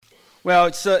Well,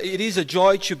 it is a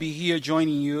joy to be here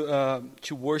joining you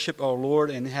to worship our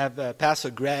Lord and have Pastor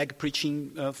Greg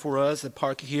preaching for us at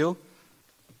Park Hill.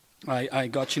 I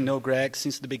got to know Greg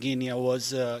since the beginning. I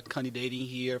was candidating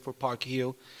here for Park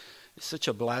Hill. It's such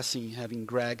a blessing having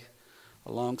Greg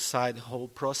alongside the whole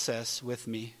process with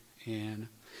me. And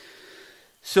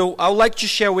so I would like to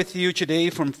share with you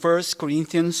today from 2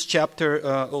 Corinthians chapter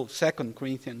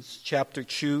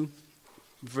 2,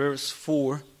 verse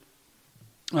 4.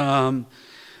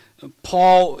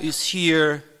 Paul is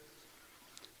here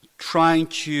trying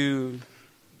to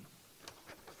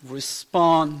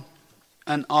respond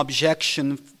an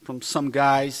objection from some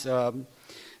guys.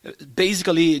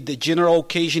 Basically, the general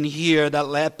occasion here that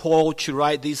led Paul to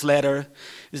write this letter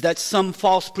is that some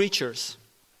false preachers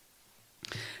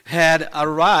had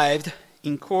arrived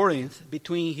in Corinth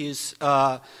between his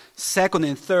second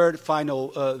and third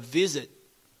final visit.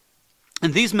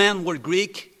 And these men were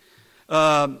Greek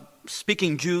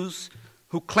speaking Jews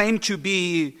who claimed to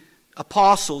be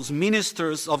apostles,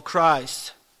 ministers of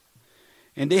Christ.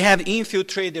 And they have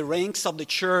infiltrated the ranks of the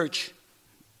church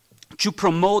to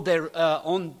promote their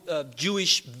own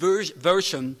Jewish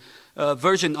version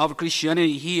of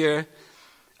Christianity here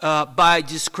by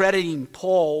discrediting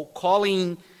Paul,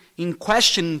 calling in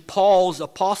question Paul's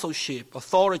apostleship,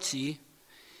 authority.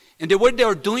 And the way they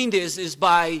are doing this is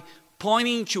by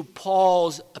pointing to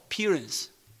Paul's appearance.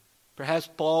 Perhaps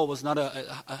Paul was not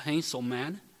a handsome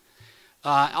man.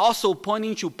 Also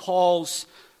pointing to Paul's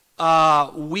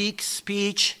weak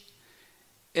speech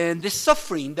and the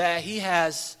suffering that he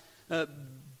has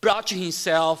brought to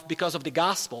himself because of the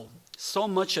gospel. So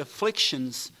much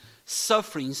afflictions,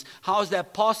 sufferings. How is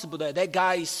that possible that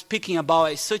guy is speaking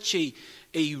about such a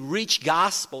rich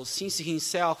gospel since he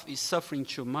himself is suffering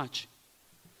too much?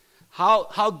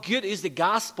 How good is the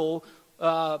gospel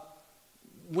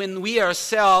when we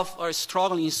ourselves are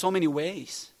struggling in so many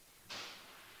ways?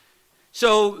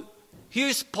 So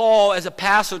here's Paul as a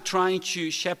pastor trying to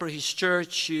shepherd his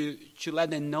church to let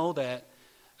them know that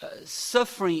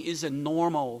suffering is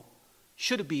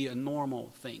should be a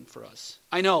normal thing for us.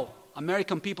 I know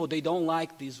American people, they don't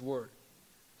like this word,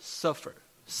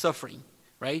 suffering,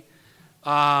 right?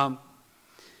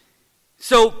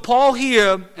 So Paul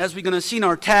here, as we're going to see in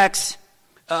our text,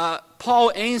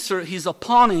 Paul answered his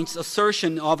opponent's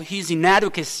assertion of his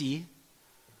inadequacy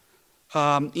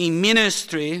in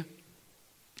ministry.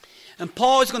 And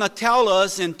Paul is going to tell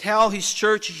us and tell his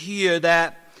church here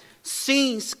that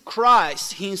since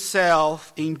Christ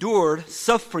himself endured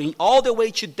suffering all the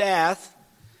way to death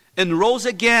and rose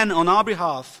again on our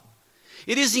behalf,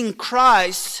 it is in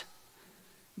Christ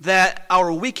that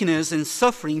our weakness and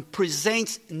suffering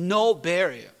presents no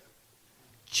barrier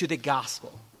to the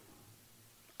gospel.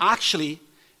 Actually,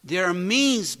 there are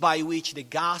means by which the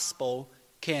gospel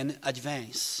can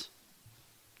advance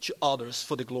to others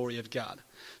for the glory of God.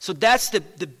 So that's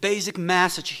the basic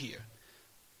message here.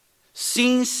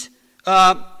 Since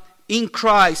in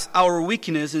Christ our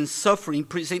weakness and suffering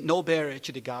present no barrier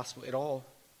to the gospel at all.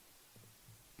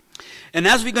 And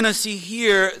as we're going to see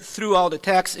here throughout the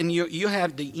text, and you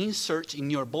have the insert in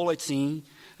your bulletin,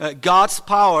 God's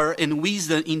power and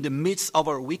wisdom in the midst of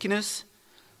our weakness,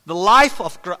 the life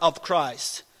of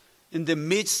Christ in the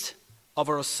midst of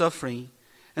our suffering,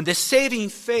 and the saving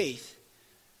faith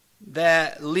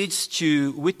that leads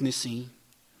to witnessing.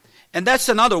 And that's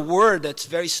another word that's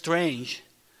very strange,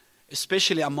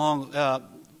 especially among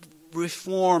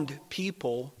Reformed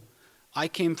people. I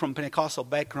came from Pentecostal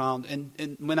background,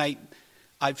 and when I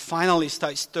finally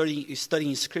started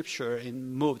studying Scripture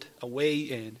and moved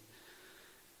away,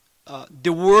 and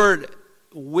the word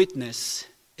witness,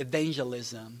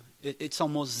 evangelism, it's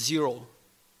almost zero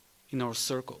in our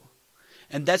circle.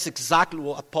 And that's exactly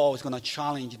what Paul is going to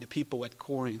challenge the people at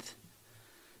Corinth.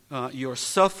 Your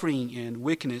suffering and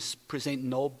weakness present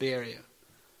no barrier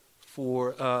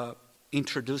for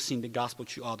introducing the gospel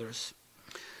to others.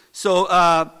 So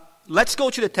let's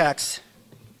go to the text.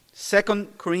 2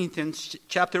 Corinthians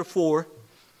chapter 4,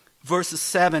 verses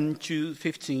 7 to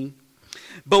 15.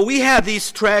 But we have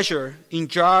this treasure in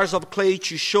jars of clay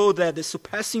to show that the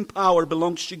surpassing power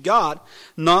belongs to God,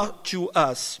 not to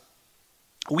us.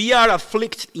 We are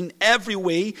afflicted in every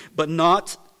way, but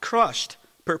not crushed,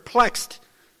 perplexed,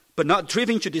 but not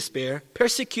driven to despair,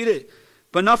 persecuted,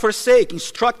 but not forsaken,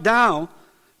 struck down,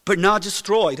 but not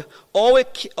destroyed,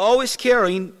 always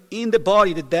carrying in the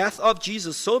body the death of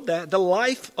Jesus, so that the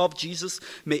life of Jesus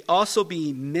may also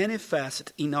be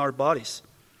manifested in our bodies.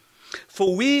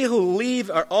 For we who live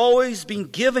are always being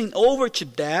given over to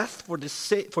death for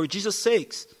Jesus'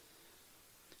 sake,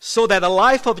 so that the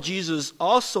life of Jesus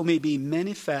also may be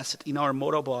manifested in our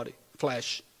mortal body,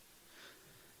 flesh.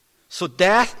 So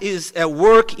death is at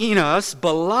work in us,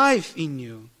 but life in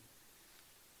you.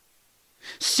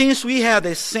 Since we have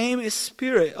the same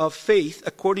spirit of faith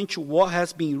according to what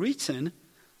has been written,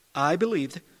 I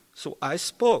believed, so I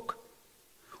spoke.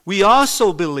 We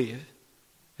also believe,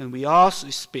 and we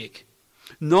also speak,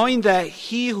 knowing that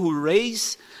he who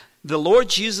raised the Lord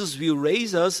Jesus will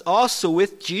raise us also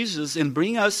with Jesus and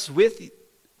bring us with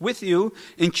you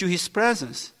into his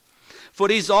presence. For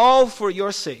it is all for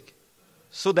your sake,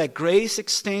 so that grace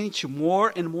extends to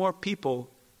more and more people.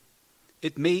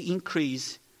 It may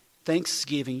increase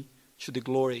thanksgiving to the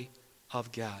glory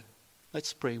of God.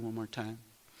 Let's pray one more time.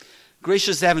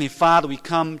 Gracious Heavenly Father, we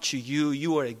come to you.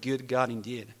 You are a good God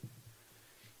indeed.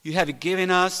 You have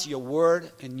given us your word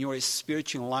and your spirit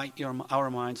to enlighten our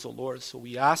minds, O Lord. So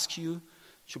we ask you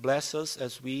to bless us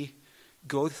as we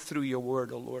go through your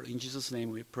word, O Lord. In Jesus' name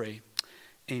we pray.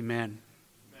 Amen.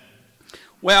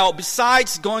 Well,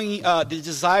 besides the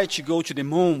desire to go to the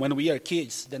moon when we are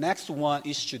kids, the next one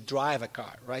is to drive a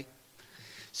car, right?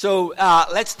 So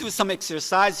let's do some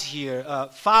exercise here.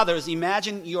 Fathers,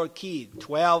 imagine your kid,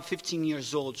 12, 15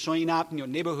 years old, showing up in your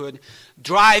neighborhood,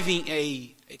 driving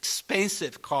a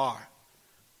expensive car,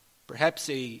 perhaps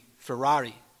a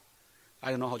Ferrari. I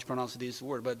don't know how to pronounce this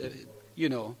word, but you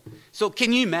know. So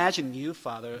can you imagine you,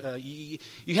 father?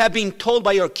 You have been told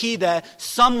by your kid that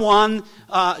someone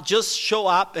just showed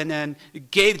up and then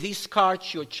gave this car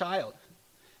to your child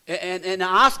and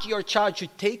asked your child to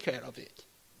take care of it.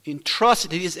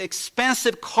 Entrusted this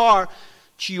expensive car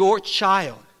to your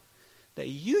child that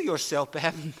you yourself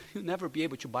you'll never be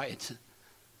able to buy it.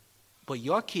 But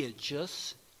your kid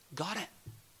just got it.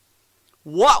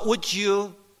 What would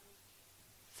you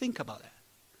think about that?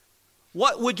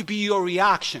 What would be your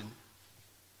reaction?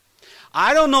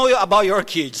 I don't know about your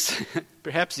kids.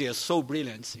 Perhaps they are so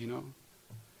brilliant, you know.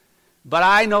 But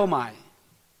I know mine.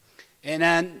 And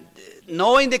then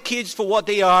knowing the kids for what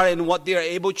they are and what they are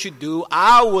able to do,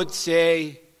 I would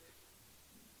say,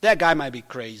 that guy might be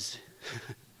crazy.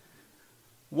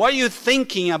 What are you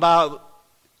thinking about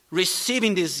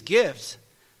receiving these gifts?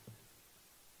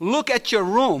 Look at your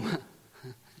room.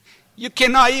 You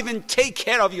cannot even take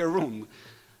care of your room.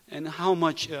 And how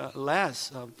much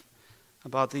less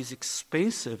about this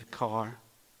expensive car?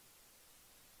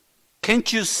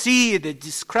 Can't you see the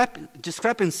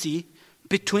discrepancy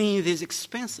between this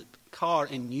expensive car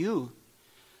and you?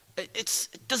 It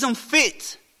doesn't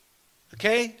fit.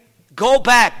 Okay? Go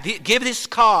back. Give this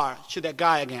car to that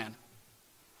guy again.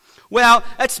 Well,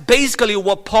 that's basically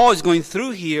what Paul is going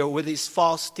through here with these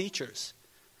false teachers.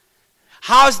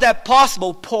 How is that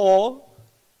possible, Paul,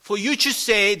 for you to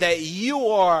say that you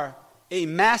are a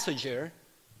messenger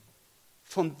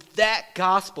from that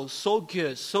gospel so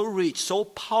good, so rich, so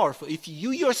powerful, if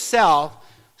you yourself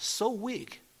so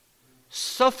weak,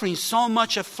 suffering so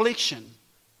much affliction?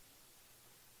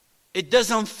 It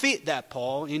doesn't fit that,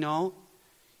 Paul, you know.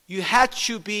 You had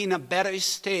to be in a better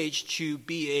stage to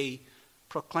be a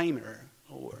proclaimer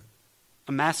or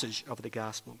a message of the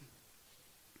gospel.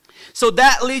 So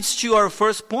that leads to our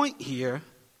first point here.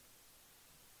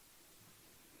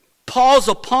 Paul's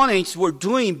opponents were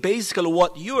doing basically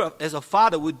what you as a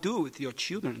father would do with your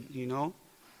children, you know.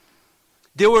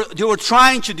 They were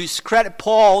trying to discredit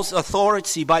Paul's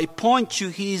authority by pointing to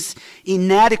his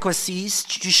inadequacies,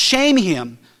 to shame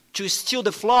him, to steal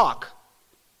the flock.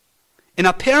 And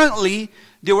apparently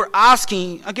they were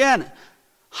asking, again,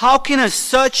 how can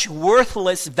such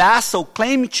worthless vessel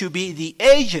claim to be the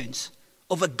agent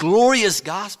of a glorious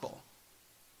gospel?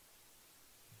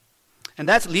 And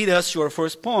that leads us to our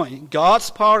first point. God's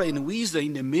power and wisdom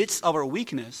in the midst of our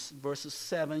weakness, verses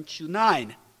 7 to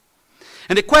 9.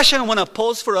 And the question I want to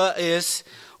pose for us is,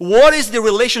 what is the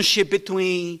relationship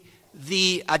between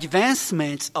the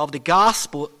advancement of the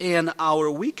gospel and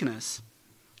our weakness?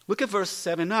 Look at verse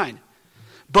 7-9.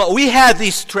 But we have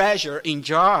this treasure in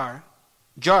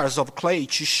jars of clay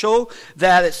to show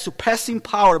that surpassing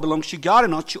power belongs to God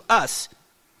and not to us.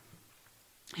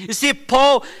 You see,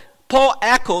 Paul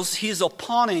echoes his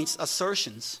opponent's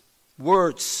assertions,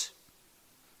 words,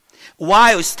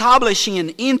 while establishing an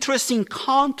interesting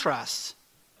contrast.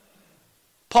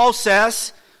 Paul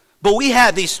says, but we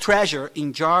have this treasure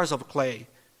in jars of clay.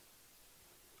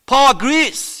 Paul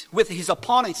agrees with his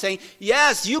opponent, saying,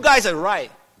 yes, you guys are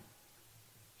right.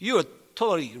 You are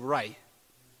totally right.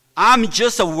 I'm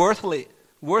just a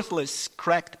worthless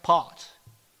cracked pot.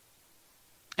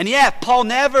 And yet, Paul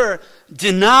never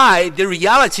denied the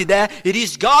reality that it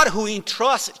is God who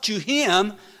entrusts to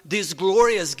him this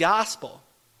glorious gospel.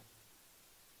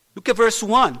 Look at verse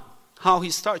 1, how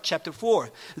he starts chapter 4.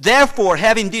 Therefore,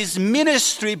 having this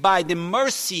ministry by the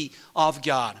mercy of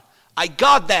God, I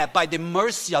got that by the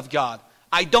mercy of God.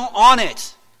 I don't own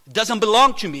it. It doesn't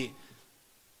belong to me.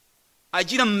 I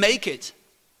didn't make it.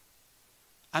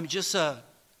 I'm just a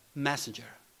messenger.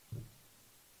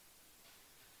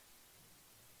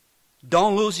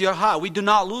 Don't lose your heart. We do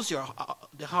not lose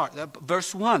the heart.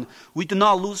 Verse 1, we do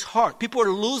not lose heart. People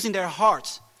are losing their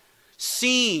hearts,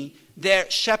 seeing their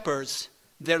shepherds,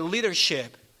 their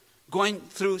leadership, going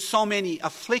through so many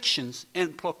afflictions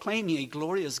and proclaiming a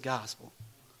glorious gospel.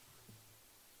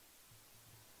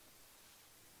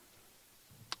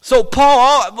 So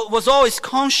Paul was always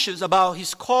conscious about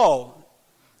his call.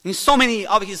 In so many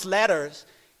of his letters,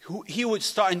 he would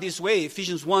start in this way.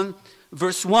 Ephesians 1,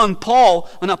 verse 1, Paul,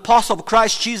 an apostle of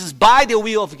Christ Jesus, by the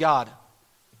will of God.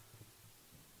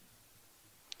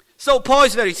 So Paul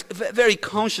is very, very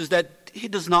conscious that he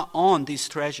does not own this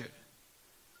treasure.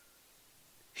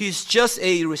 He's just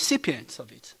a recipient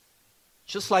of it,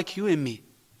 just like you and me.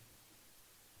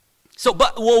 So,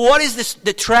 but what is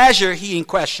the treasure he in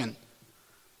question?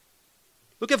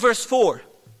 Look at verse 4.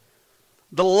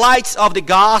 The lights of the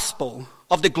gospel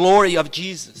of the glory of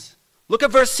Jesus. Look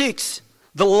at verse 6.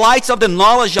 The lights of the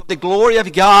knowledge of the glory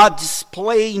of God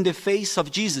display in the face of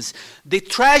Jesus. The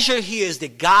treasure here is the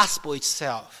gospel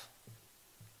itself.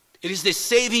 It is the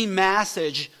saving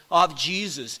message of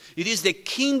Jesus. It is the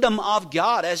kingdom of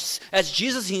God. As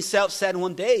Jesus himself said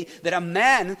one day, that a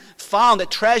man found a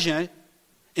treasure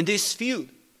in this field.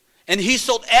 And he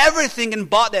sold everything and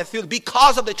bought that field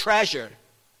because of the treasure.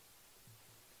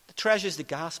 The treasure is the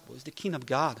gospel, it's the kingdom of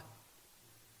God.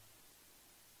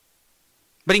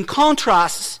 But in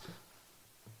contrast,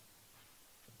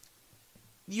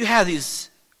 you have these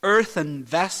earthen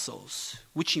vessels,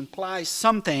 which implies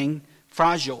something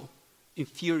fragile,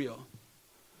 inferior,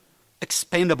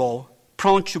 expendable,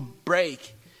 prone to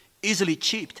break, easily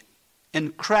chipped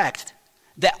and cracked,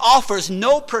 that offers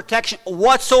no protection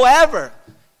whatsoever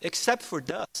except for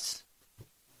dust.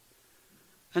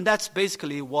 And that's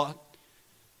basically what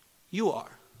you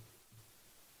are.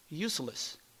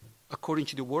 Useless according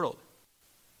to the world.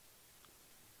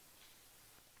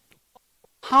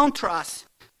 Contrast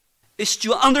is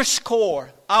to underscore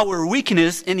our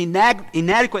weakness and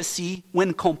inadequacy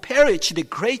when compared to the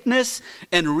greatness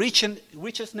and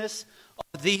richness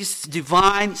of this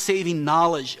divine saving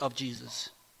knowledge of Jesus.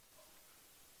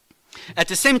 At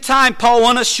the same time, Paul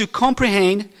wants us to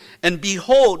comprehend and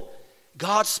behold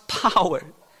God's power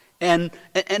and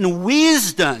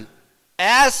wisdom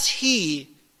as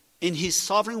He, in His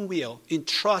sovereign will,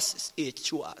 entrusts it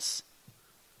to us.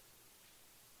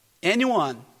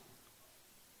 Anyone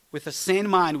with a sane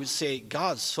mind would say,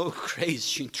 God's so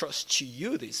gracious to entrust to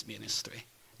you this ministry,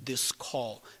 this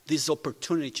call, this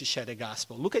opportunity to share the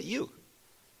gospel. Look at you.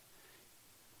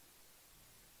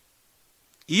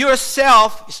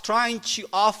 Yourself is trying to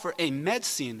offer a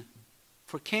medicine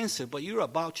for cancer, but you're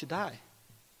about to die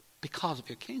because of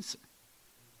your cancer.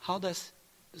 How does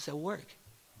that work?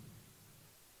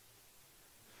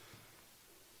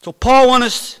 So Paul wants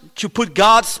us to put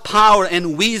God's power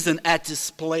and wisdom at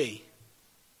display.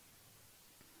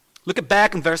 Look at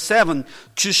back in verse 7.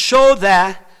 To show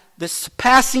that the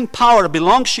surpassing power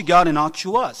belongs to God and not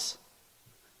to us.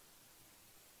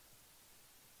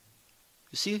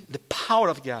 You see, the power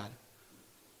of God.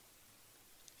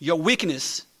 Your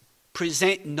weakness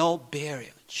present no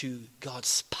barrier to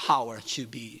God's power to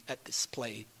be at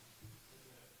display.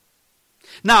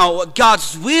 Now,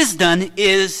 God's wisdom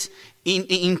is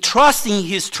in trusting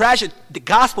His treasure, the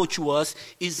gospel to us,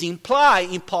 is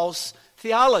implied in Paul's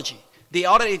theology. They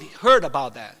already heard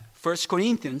about that. 1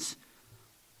 Corinthians.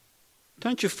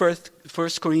 Turn to 1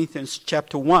 Corinthians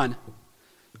chapter 1.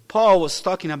 Paul was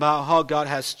talking about how God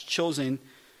has chosen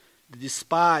the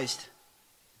despised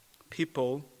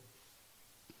people.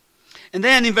 And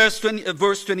then in verse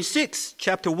 26,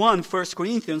 chapter 1, 1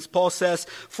 Corinthians, Paul says,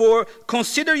 For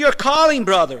consider your calling,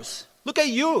 brothers. Look at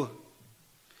you.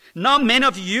 Not many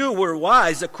of you were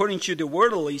wise according to the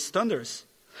worldly standards.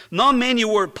 Not many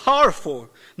were powerful.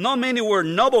 Not many were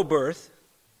noble birth.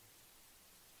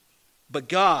 But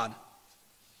God,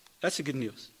 that's the good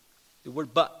news. The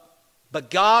word but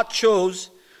God chose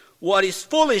what is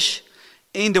foolish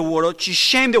in the world to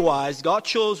shame the wise. God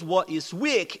chose what is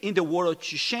weak in the world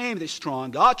to shame the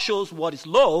strong. God chose what is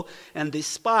low and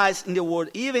despised in the world,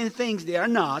 even things they are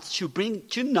not, to bring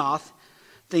to naught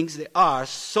things they are,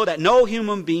 so that no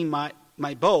human being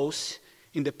might boast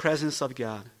in the presence of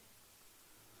God.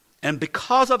 And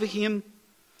because of Him,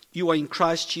 you are in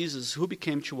Christ Jesus, who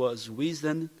became to us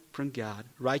wisdom from God,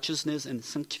 righteousness and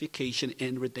sanctification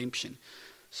and redemption.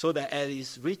 So that as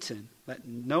is written,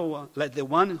 let the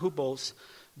one who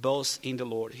boasts in the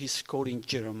Lord. He's quoting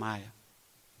Jeremiah.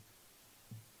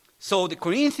 So the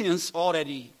Corinthians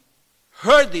already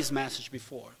heard this message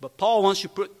before, but Paul wants to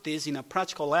put this in a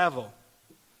practical level.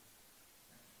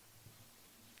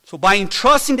 So by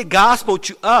entrusting the gospel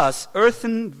to us,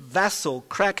 earthen vessel,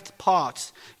 cracked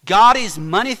pots, God is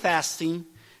manifesting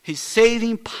his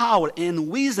saving power and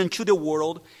wisdom to the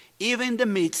world, even in the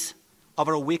midst of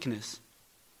our weakness.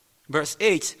 Verse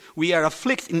 8, we are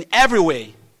afflicted in every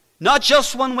way, not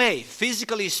just one way,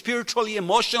 physically, spiritually,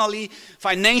 emotionally,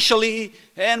 financially,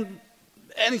 and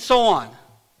so on.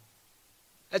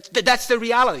 That's the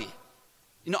reality.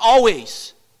 In all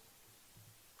ways,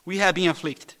 we have been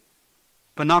afflicted,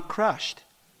 but not crushed,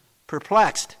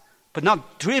 perplexed, but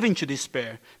not driven to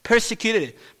despair,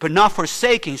 persecuted, but not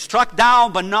forsaken, struck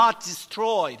down, but not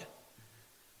destroyed.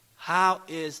 How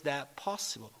is that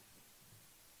possible?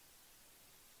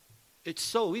 It's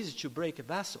so easy to break a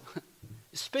vessel,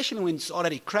 especially when it's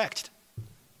already cracked.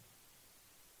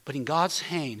 But in God's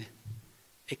hand,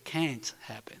 it can't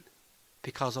happen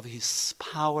because of his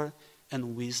power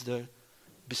and wisdom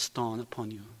bestowed upon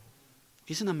you.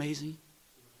 Isn't it amazing?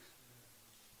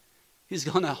 He's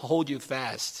going to hold you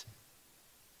fast.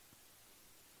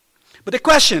 But the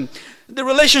question, the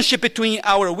relationship between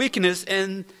our weakness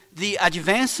and the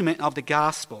advancement of the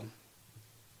gospel.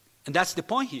 And that's the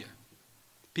point here.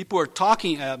 People are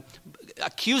talking,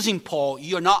 accusing Paul,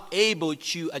 you're not able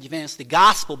to advance the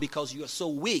gospel because you are so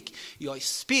weak. Your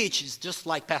speech is just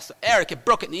like Pastor Eric, a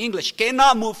broken English,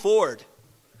 cannot move forward.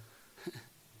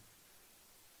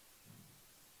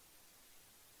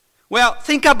 Well,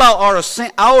 think about our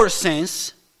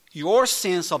sense, your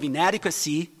sense of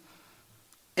inadequacy,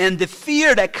 and the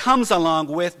fear that comes along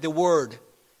with the word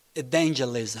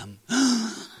evangelism.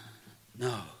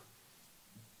 No.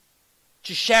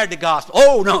 To share the gospel.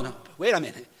 Oh, no. Wait a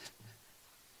minute.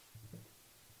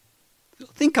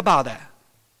 Think about that.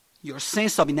 Your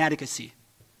sense of inadequacy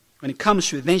when it comes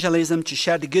to evangelism, to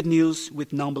share the good news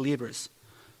with non-believers.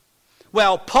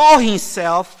 Well, Paul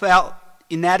himself felt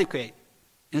inadequate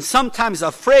and sometimes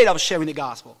afraid of sharing the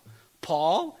gospel.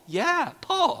 Paul? Yeah,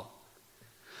 Paul.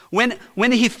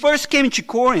 When he first came to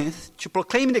Corinth to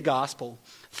proclaim the gospel,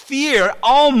 fear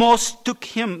almost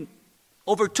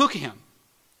overtook him.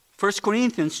 1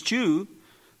 Corinthians 2,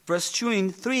 verse 2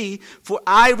 and 3, for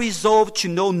I resolved to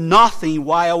know nothing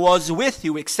while I was with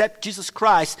you except Jesus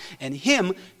Christ and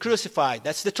him crucified.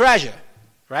 That's the treasure,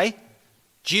 right?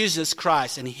 Jesus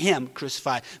Christ and him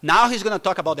crucified. Now he's going to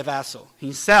talk about the vessel,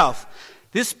 himself.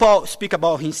 This Paul speak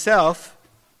about himself.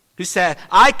 He said,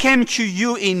 I came to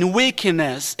you in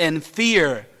weakness and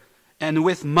fear and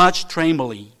with much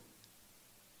trembling.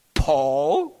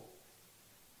 Paul?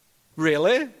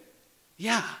 Really?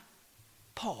 Yeah.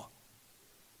 Paul.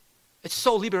 It's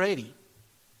so liberating.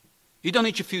 You don't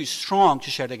need to feel strong to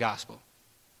share the gospel.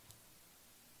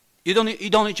 You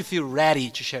don't need to feel ready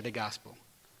to share the gospel.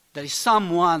 There is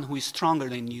someone who is stronger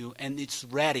than you and it's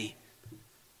ready.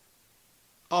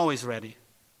 Always ready.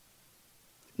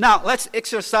 Now, let's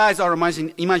exercise our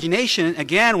imagination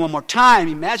again one more time.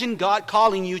 Imagine God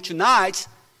calling you tonight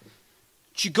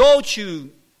to go to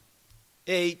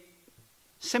a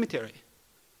cemetery,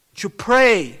 to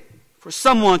pray for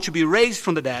someone to be raised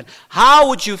from the dead. How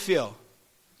would you feel?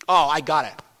 Oh, I got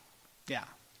it. Yeah.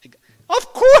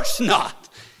 Of course not.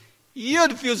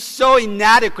 You'd feel so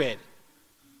inadequate.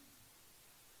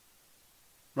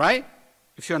 Right?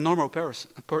 If you're a normal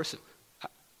person.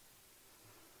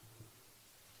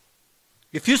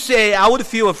 If you say, I would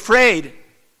feel afraid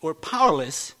or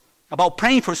powerless about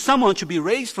praying for someone to be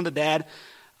raised from the dead,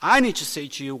 I need to say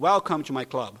to you, welcome to my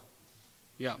club.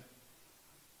 Yeah.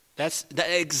 That's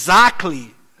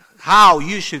exactly how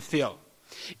you should feel.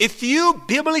 If you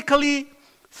biblically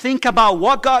think about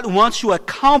what God wants to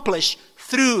accomplish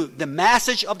through the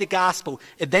message of the gospel,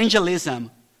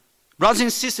 evangelism, brothers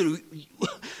and sisters,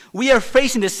 we are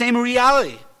facing the same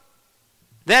reality.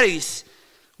 That is,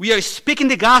 we are speaking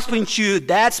the gospel into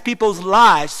dead people's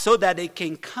lives so that they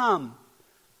can come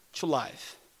to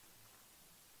life.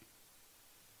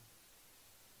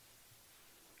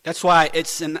 That's why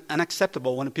it's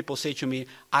unacceptable when people say to me,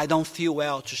 I don't feel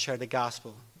well to share the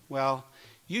gospel. Well,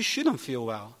 you shouldn't feel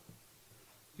well.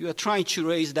 You are trying to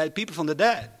raise dead people from the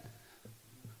dead.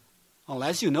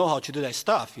 Unless you know how to do that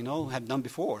stuff, have done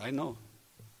before, I know.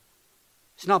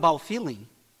 It's not about feeling.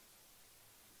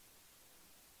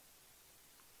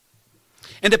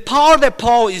 And the power that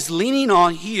Paul is leaning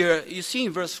on here, you see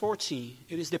in verse 14,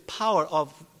 it is the power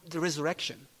of the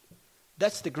resurrection.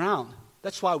 That's the ground.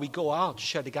 That's why we go out to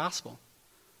share the gospel.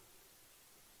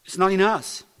 It's not in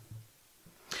us.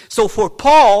 So for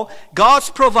Paul,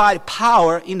 God's provide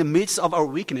power in the midst of our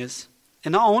weakness.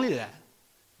 And not only that.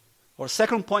 Our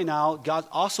second point now, God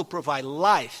also provide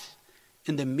life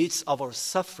in the midst of our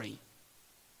suffering.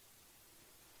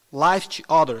 Life to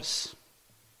others.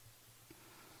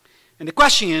 And the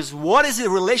question is, what is the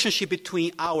relationship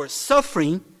between our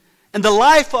suffering and the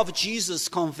life of Jesus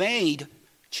conveyed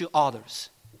to others?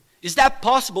 Is that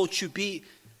possible to be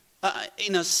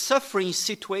in a suffering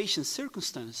situation,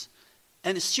 circumstance,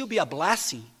 and still be a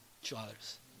blessing to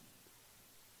others?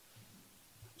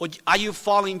 Or are you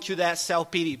falling to that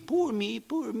self-pity? Poor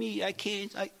me, I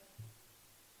can't.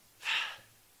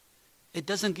 It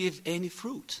doesn't give any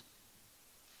fruit.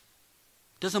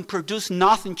 It doesn't produce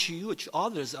nothing to you or to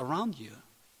others around you.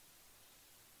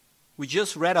 We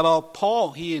just read about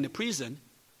Paul here in the prison.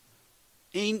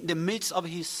 In the midst of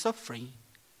his suffering,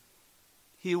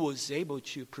 he was able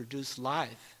to produce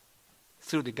life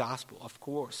through the gospel, of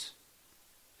course.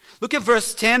 Look at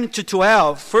verse 10 to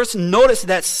 12. First, notice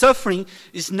that suffering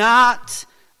is not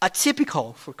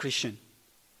atypical for Christians.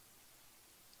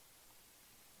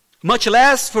 Much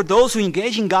less for those who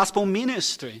engage in gospel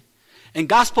ministry. And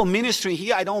gospel ministry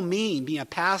here, I don't mean being a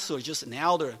pastor or just an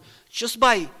elder. Just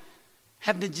by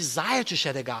having the desire to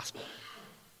share the gospel.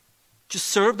 To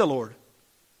serve the Lord.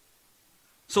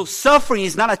 So suffering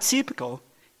is not atypical.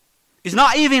 It's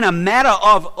not even a matter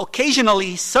of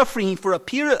occasionally suffering for a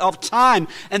period of time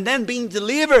and then being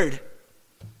delivered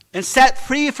and set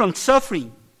free from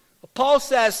suffering. Paul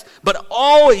says, but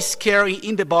always carrying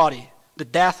in the body the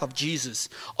death of Jesus.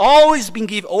 Always being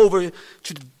given over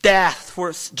to death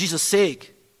for Jesus'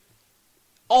 sake.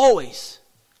 Always.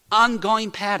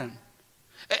 Ongoing pattern.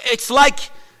 It's like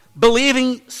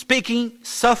believing, speaking,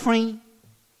 suffering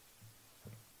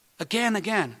again and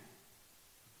again.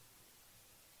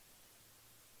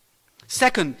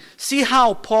 Second, see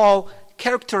how Paul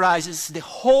characterizes the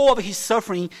whole of his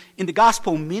suffering in the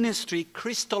gospel ministry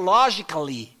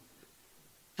Christologically.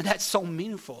 And that's so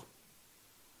meaningful.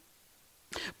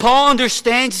 Paul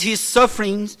understands his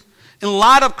sufferings in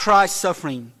light of Christ's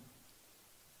suffering.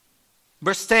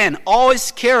 Verse 10,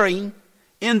 always carrying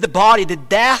in the body the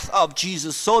death of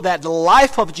Jesus so that the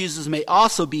life of Jesus may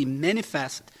also be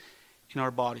manifested in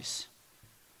our bodies.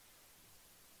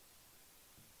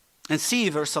 And see,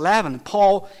 verse 11,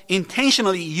 Paul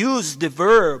intentionally used the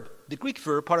verb, the Greek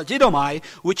verb, paradidomai,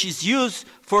 which is used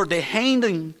for the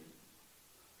handing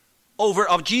over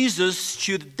of Jesus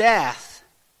to death.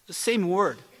 The same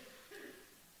word.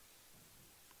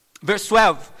 Verse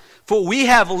 12, for we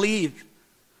have lived,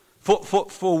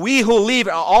 for we who live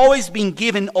are always being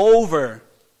given over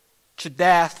to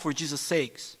death for Jesus'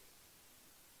 sake.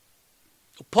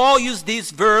 Paul used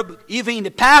this verb even in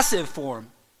the passive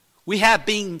form. We have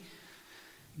been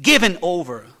given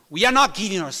over. We are not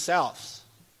giving ourselves.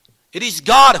 It is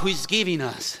God who is giving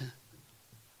us.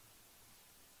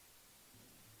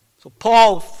 So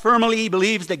Paul firmly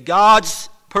believes that God's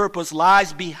purpose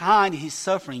lies behind his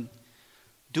suffering.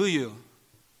 Do you?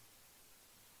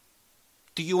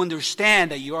 Do you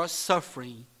understand that your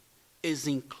suffering is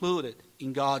included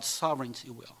in God's sovereignty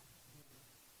will?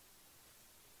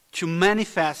 To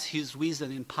manifest his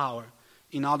wisdom and power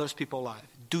in others people's lives.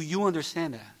 Do you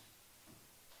understand that?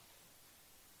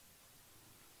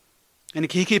 And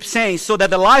he keeps saying, so that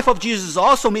the life of Jesus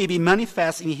also may be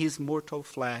manifest in his mortal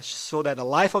flesh, so that the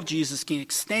life of Jesus can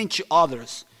extend to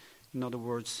others. In other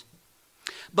words.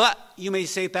 But you may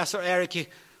say, Pastor Eric,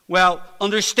 well,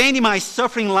 understanding my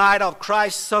suffering in light of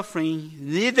Christ's suffering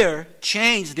neither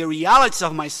changes the realities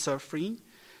of my suffering,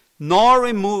 nor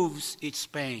removes its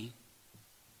pain.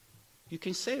 You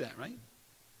can say that, right?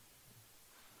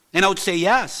 And I would say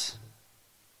yes.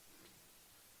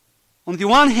 On the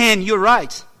one hand, you're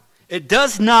right. It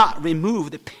does not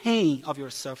remove the pain of your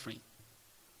suffering.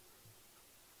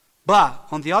 But,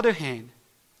 on the other hand,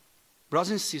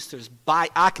 brothers and sisters, by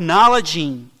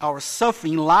acknowledging our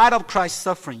suffering in light of Christ's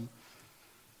suffering,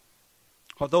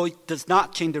 although it does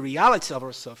not change the reality of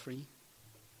our suffering,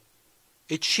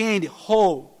 it changes the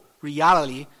whole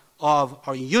reality of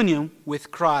our union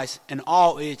with Christ and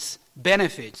all its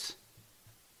benefits.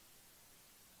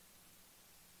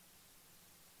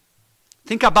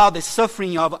 Think about the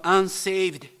suffering of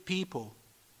unsaved people.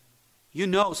 You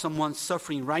know someone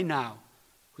suffering right now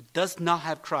who does not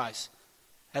have Christ,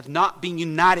 have not been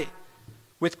united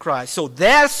with Christ. So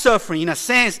their suffering, in a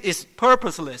sense, is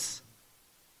purposeless.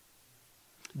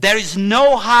 There is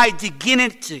no high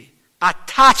dignity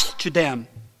attached to them.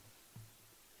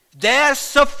 Their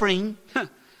suffering,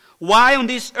 while on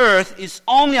this earth, is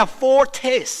only a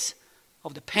foretaste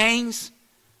of the pains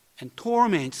and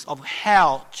torments of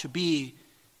hell to be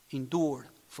endured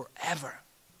forever.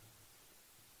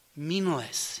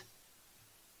 Meaningless.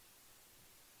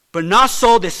 But not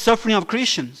so the suffering of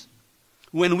Christians.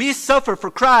 When we suffer for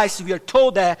Christ, we are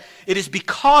told that it is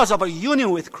because of our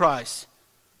union with Christ.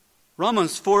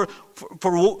 Romans, for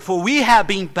we have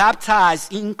been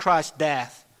baptized in Christ's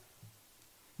death.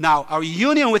 Now, our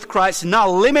union with Christ is not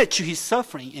limited to his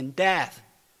suffering and death,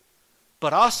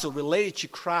 but also related to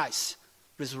Christ's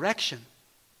resurrection.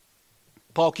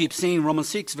 Paul keeps saying in Romans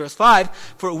 6, verse 5,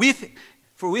 For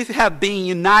we have been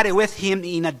united with him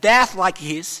in a death like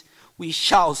his, we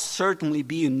shall certainly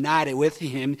be united with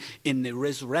him in the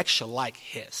resurrection like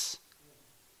his.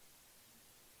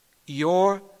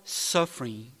 Your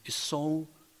suffering is so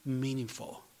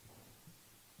meaningful.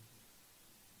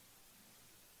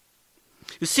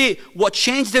 You see, what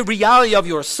changed the reality of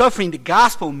your suffering, the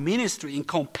gospel ministry, and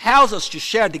compels us to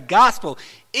share the gospel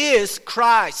is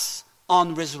Christ's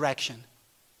own resurrection.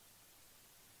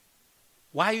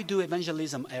 Why you do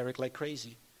evangelism, Eric, like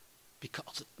crazy?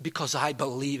 Because I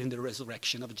believe in the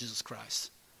resurrection of Jesus Christ.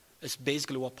 That's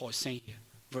basically what Paul is saying here.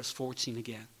 Verse 14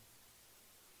 again.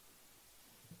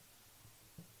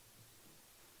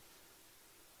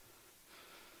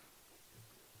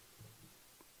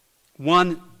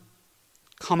 One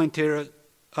commentator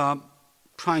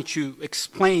trying to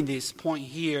explain this point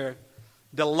here,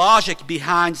 the logic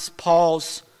behind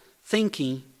Paul's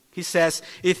thinking, he says,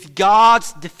 if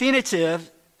God's definitive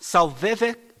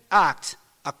salvific act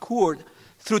occurred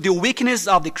through the weakness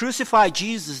of the crucified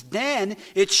Jesus, then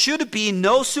it should be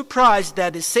no surprise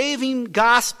that the saving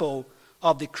gospel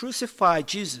of the crucified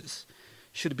Jesus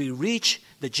should be reach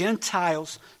the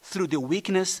Gentiles through the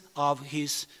weakness of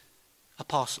his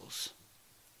apostles.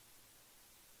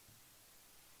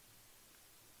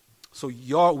 So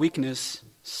your weakness,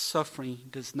 suffering,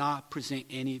 does not present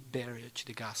any barrier to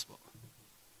the gospel.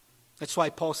 That's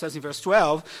why Paul says in verse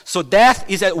 12, so death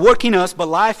is at work in us, but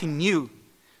life in you.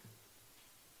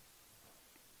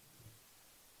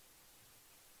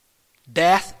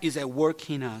 Death is at work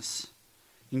in us.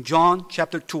 In John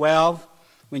chapter 12,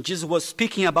 when Jesus was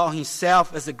speaking about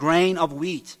himself as a grain of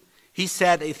wheat, he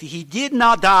said if he did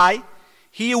not die,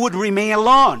 he would remain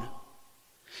alone.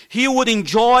 He would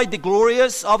enjoy the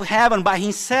glories of heaven by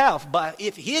himself. But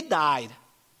if he died,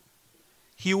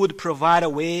 he would provide a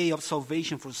way of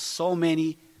salvation for so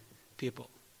many people.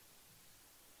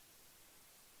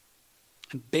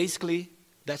 And basically,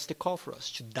 that's the call for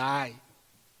us, to die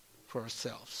for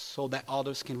ourselves so that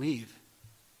others can live.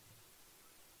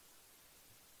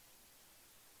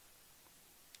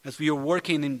 As we were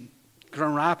working in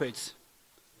Grand Rapids,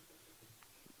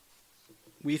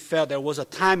 we felt there was a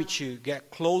time to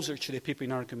get closer to the people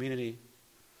in our community.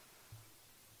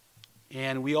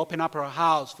 And we opened up our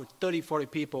house for 30, 40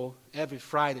 people every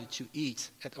Friday to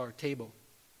eat at our table.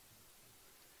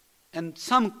 And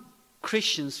some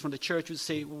Christians from the church would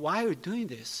say, why are you doing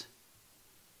this?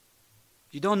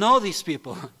 You don't know these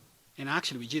people. And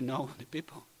actually, we did know the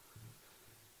people.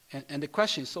 And the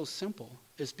question is so simple.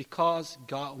 It's because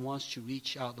God wants to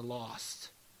reach out the lost.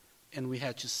 And we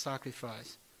had to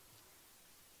sacrifice.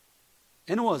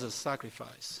 And it was a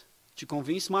sacrifice to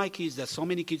convince my kids that so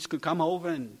many kids could come over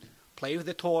and play with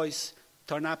the toys,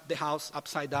 turn up the house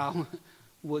upside down,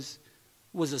 was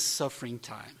a suffering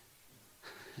time.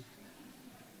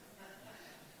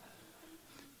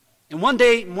 And one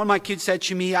day, one of my kids said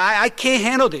to me, I can't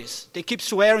handle this. They keep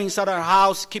swearing inside our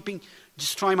house,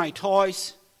 destroying my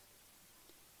toys.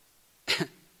 It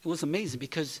was amazing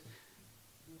because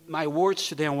my words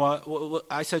to them were,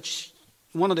 I said,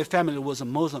 one of the family was a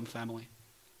Muslim family.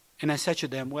 And I said to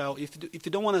them, well, if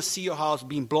you don't want to see your house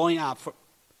being blown up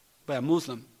by a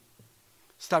Muslim,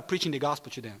 start preaching the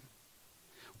gospel to them.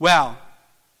 Well,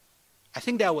 I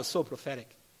think that was so prophetic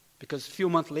because a few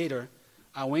months later,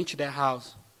 I went to their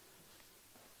house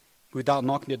without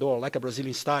knocking the door, like a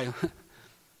Brazilian style.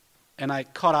 And I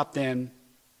caught up them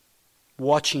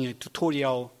watching a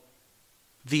tutorial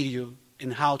video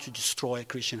in how to destroy a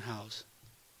Christian house.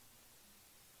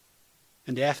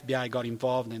 And the FBI got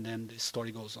involved, and then the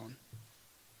story goes on.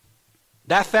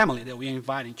 That family that we are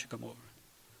inviting to come over.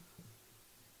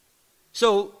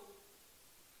 So,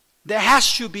 there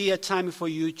has to be a time for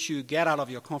you to get out of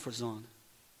your comfort zone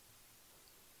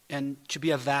and to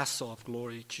be a vessel of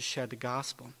glory to share the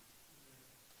gospel.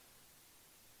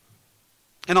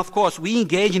 And of course, we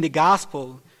engage in the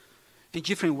gospel in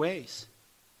different ways.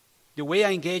 The way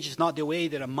I engage is not the way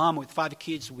that a mom with 5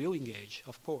 kids will engage,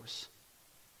 of course.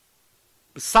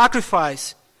 But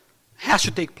sacrifice has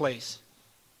to take place.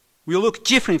 We look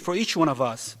different for each one of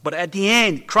us. But at the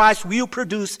end, Christ will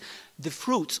produce the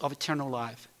fruits of eternal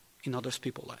life in other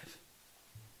people's life.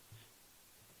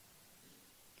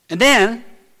 And then,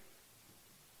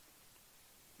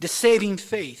 the saving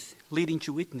faith leading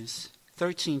to witness,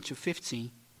 13 to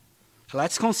 15.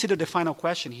 Let's consider the final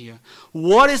question here.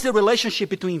 What is the relationship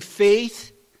between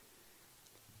faith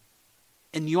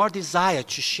and your desire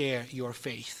to share your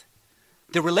faith?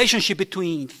 The relationship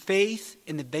between faith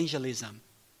and evangelism.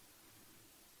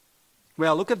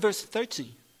 Well, look at verse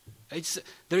 13.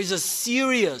 There is a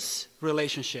serious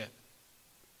relationship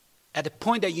at the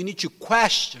point that you need to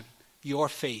question your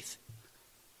faith.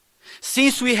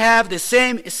 Since we have the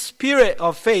same spirit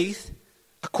of faith,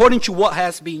 according to what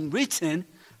has been written,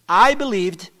 I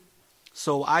believed,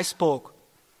 so I spoke.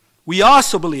 We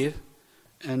also believe,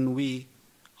 and we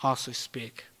also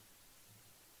speak.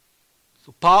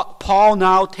 So Paul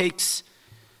now takes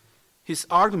his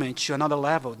argument to another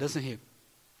level, doesn't he?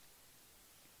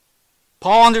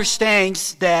 Paul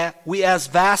understands that we as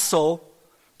vessels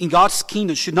in God's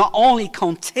kingdom should not only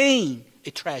contain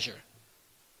a treasure,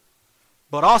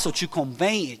 but also to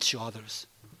convey it to others,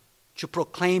 to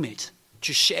proclaim it,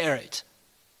 to share it.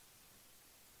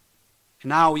 And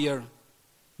now we are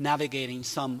navigating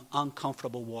some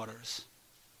uncomfortable waters.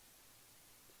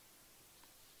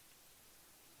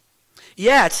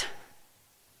 Yet,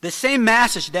 the same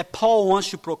message that Paul wants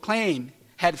to proclaim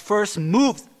had first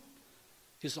moved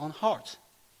his own heart,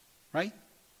 right?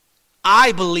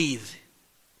 I believe.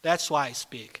 That's why I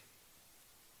speak.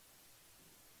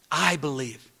 I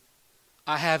believe.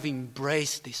 I have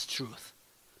embraced this truth.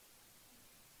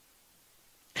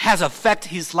 It has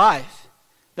affected his life.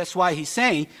 That's why he's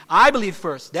saying, I believe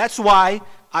first. That's why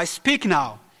I speak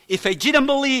now. If I didn't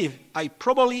believe, I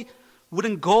probably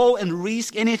wouldn't go and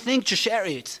risk anything to share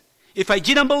it. If I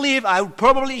didn't believe, I would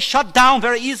probably shut down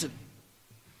very easily.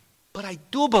 But I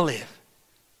do believe.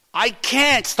 I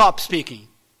can't stop speaking.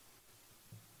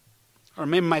 I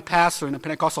remember my pastor in a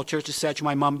Pentecostal church said to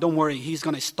my mom, don't worry, he's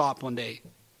going to stop one day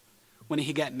when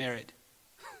he get married.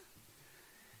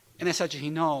 And I said to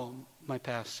him, no, my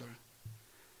pastor.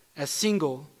 As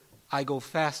single, I go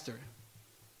faster.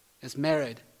 As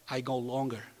married, I go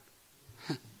longer.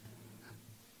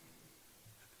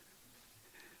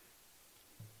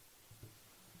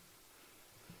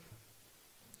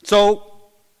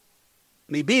 So,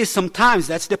 maybe sometimes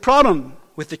that's the problem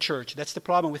with the church. That's the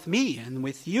problem with me and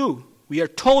with you. We are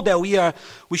told that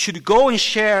we should go and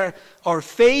share our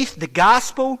faith, the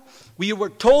gospel. We were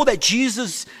told that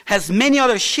Jesus has many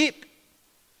other sheep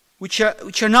which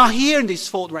are not here in this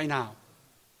fold right now.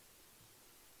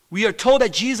 We are told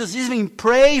that Jesus even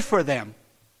prayed for them.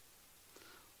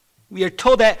 We are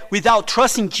told that without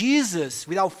trusting Jesus,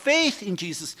 without faith in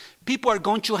Jesus, people are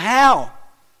going to hell.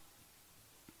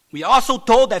 We are also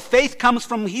told that faith comes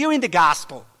from hearing the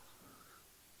gospel.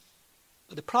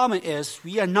 But the problem is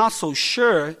we are not so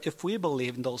sure if we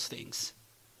believe in those things.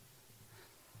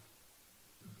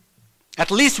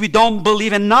 At least we don't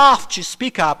believe enough to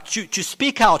speak up, to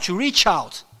speak out, to reach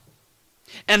out.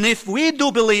 And if we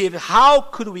do believe, how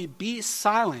could we be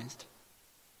silenced?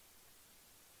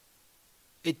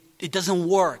 It doesn't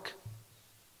work.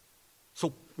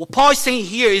 So what Paul is saying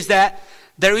here is that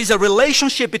there is a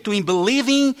relationship between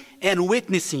believing and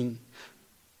witnessing,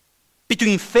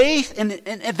 between faith and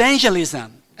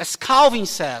evangelism. As Calvin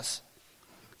says,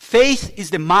 faith is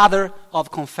the mother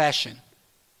of confession.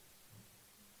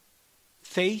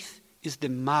 Faith is the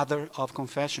mother of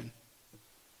confession.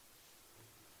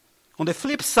 On the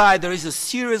flip side, there is a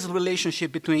serious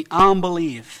relationship between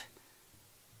unbelief,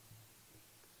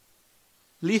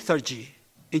 lethargy,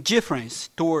 indifference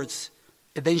towards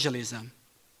evangelism.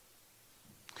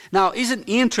 Now, isn't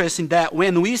it interesting that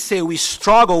when we say we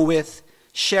struggle with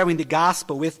sharing the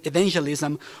gospel, with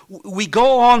evangelism, we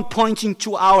go on pointing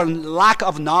to our lack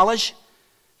of knowledge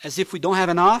as if we don't have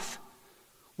enough?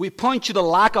 We point to the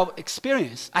lack of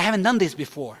experience. I haven't done this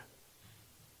before.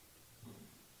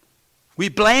 We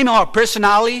blame our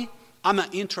personality. I'm an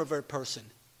introvert person.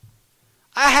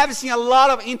 I have seen a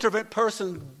lot of introvert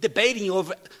persons debating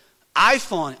over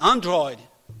iPhone, Android,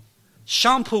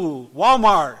 shampoo,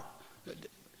 Walmart.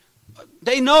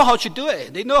 They know how to do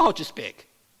it. They know how to speak.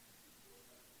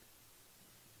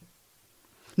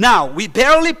 Now, we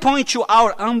barely point to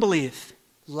our unbelief,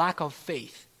 lack of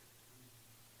faith.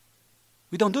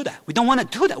 We don't do that. We don't want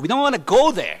to do that. We don't want to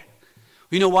go there.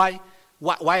 You know why?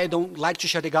 Why I don't like to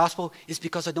share the gospel? It's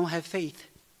because I don't have faith.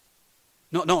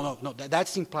 No.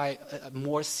 That's implied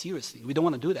more seriously. We don't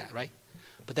want to do that, right?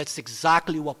 But that's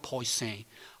exactly what Paul is saying.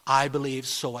 I believe,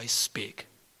 so I speak.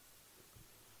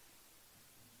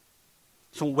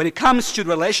 So when it comes to the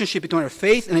relationship between our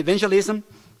faith and evangelism,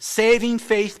 saving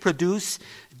faith produces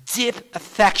deep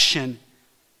affection.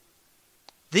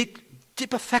 Deep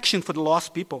affection for the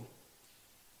lost people.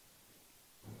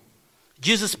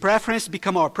 Jesus' preference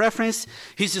becomes our preference.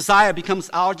 His desire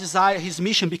becomes our desire. His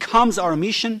mission becomes our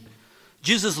mission.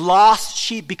 Jesus' lost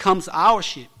sheep becomes our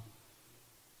sheep.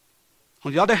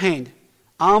 On the other hand,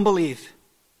 unbelief,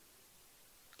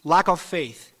 lack of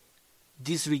faith,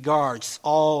 disregards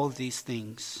all these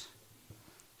things.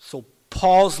 So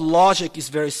Paul's logic is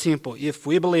very simple. If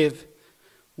we believe,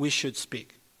 we should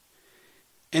speak.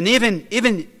 And even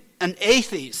an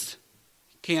atheist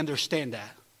can understand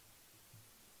that.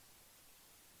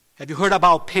 Have you heard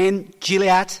about Penn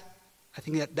Jillette? I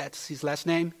think that's his last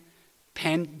name.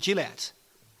 Penn Jillette.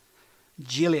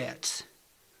 Jillette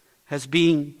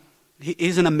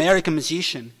he's an American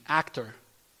musician, actor,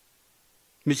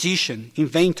 musician,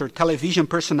 inventor, television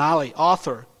personality,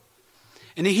 author.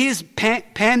 And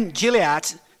Penn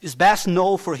Jillette is best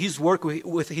known for his work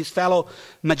with his fellow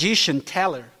magician,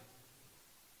 Teller.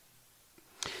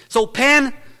 So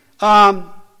Penn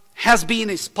has been in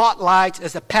the spotlight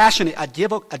as a passionate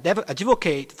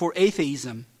advocate for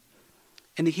atheism.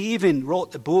 And he even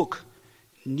wrote a book,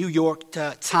 New York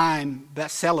Times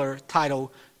bestseller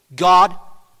titled, God,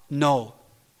 No.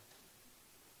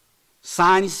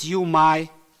 Signs You Might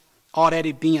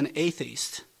Already Be an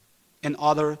Atheist, and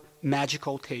Other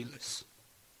Magical Tales.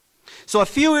 So a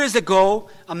few years ago,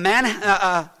 a man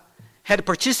had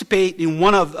participated in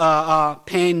one of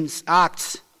Penn's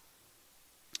acts.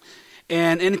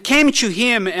 And it came to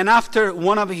him, and after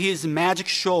one of his magic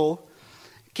show,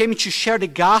 came to share the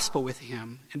gospel with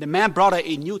him. And the man brought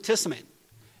a New Testament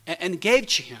and gave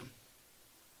to him.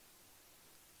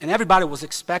 And everybody was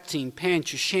expecting Penn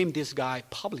to shame this guy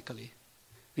publicly.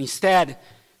 Instead,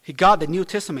 he got the New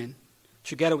Testament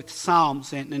together with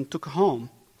Psalms and took it home.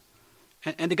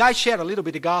 And the guy shared a little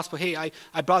bit of the gospel. Hey,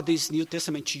 I brought this New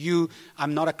Testament to you.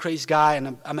 I'm not a crazy guy,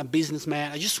 and I'm a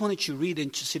businessman. I just wanted you to read it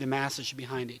and to see the message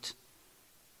behind it.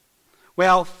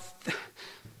 Well, a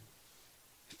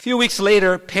few weeks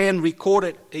later, Penn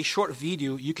recorded a short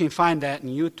video. You can find that on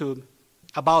YouTube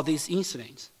about these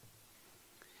incidents.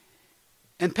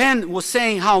 And Penn was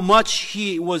saying how much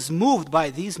he was moved by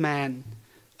this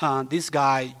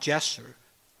guy gesture.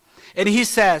 And he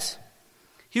says,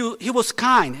 he was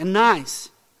kind and nice,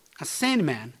 a sane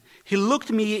man. He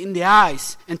looked me in the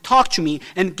eyes and talked to me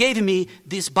and gave me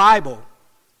this Bible.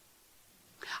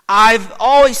 I've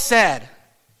always said,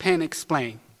 Penn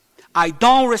explained, I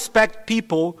don't respect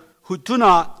people who do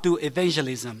not do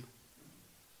evangelism.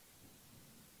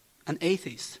 An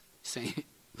atheist saying,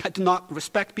 I do not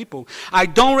respect people. I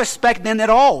don't respect them at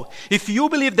all. If you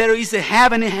believe there is a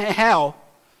heaven and hell,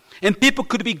 and people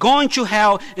could be going to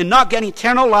hell and not getting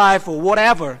eternal life or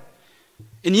whatever,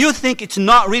 and you think it's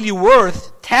not really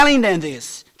worth telling them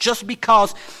this just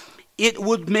because it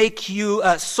would make you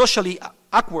socially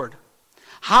awkward,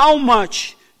 how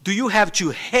much do you have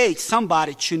to hate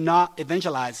somebody to not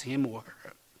evangelize him or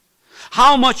her?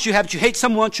 How much you have to hate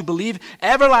someone to believe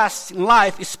everlasting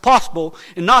life is possible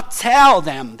and not tell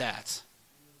them that?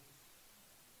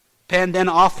 Penn then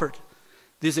offered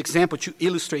this example to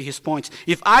illustrate his points.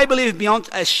 If I believe beyond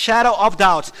a shadow of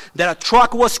doubt that a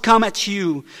truck was coming at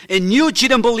you and you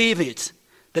didn't believe it,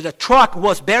 that a truck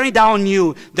was bearing down on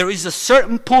you, there is a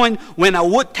certain point when I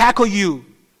would tackle you.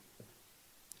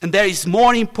 And that is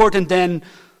more important than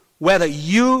whether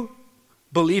you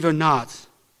believe or not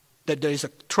that there is a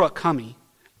truck coming.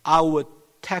 I would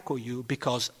tackle you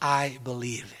because I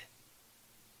believe it.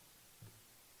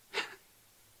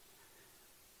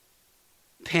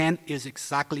 Penn is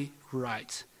exactly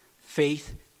right.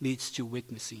 Faith leads to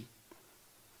witnessing.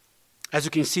 As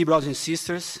you can see, brothers and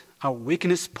sisters, our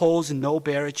weakness poses no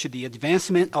barrier to the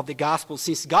advancement of the gospel,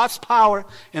 since God's power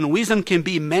and wisdom can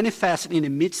be manifested in the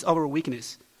midst of our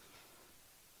weakness.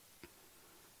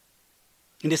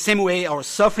 In the same way, our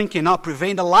suffering cannot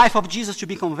prevent the life of Jesus to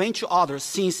be conveyed to others,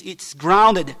 since it's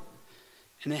grounded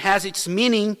and it has its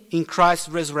meaning in Christ's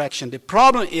resurrection. The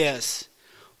problem is,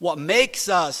 what makes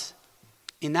us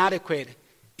inadequate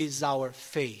is our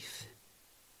faith.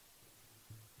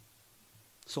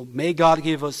 So may God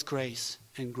give us grace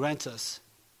and grant us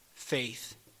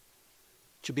faith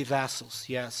to be vessels,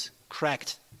 yes,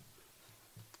 cracked.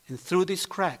 And through these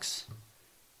cracks,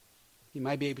 you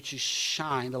might be able to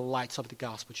shine the lights of the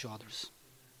gospel to others.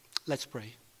 Let's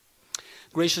pray.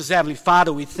 Gracious Heavenly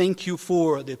Father, we thank you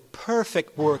for the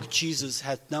perfect work Jesus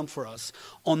has done for us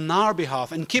on our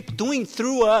behalf and keep doing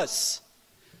through us,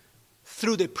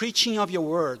 through the preaching of your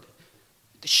word,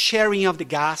 the sharing of the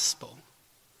gospel.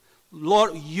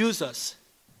 Lord, use us.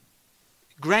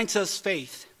 Grant us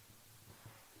faith.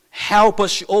 Help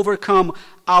us to overcome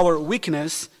our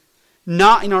weakness,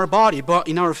 not in our body, but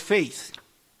in our faith.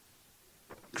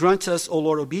 Grant us, O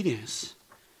Lord, obedience.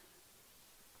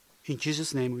 In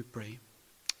Jesus' name we pray.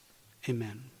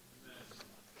 Amen.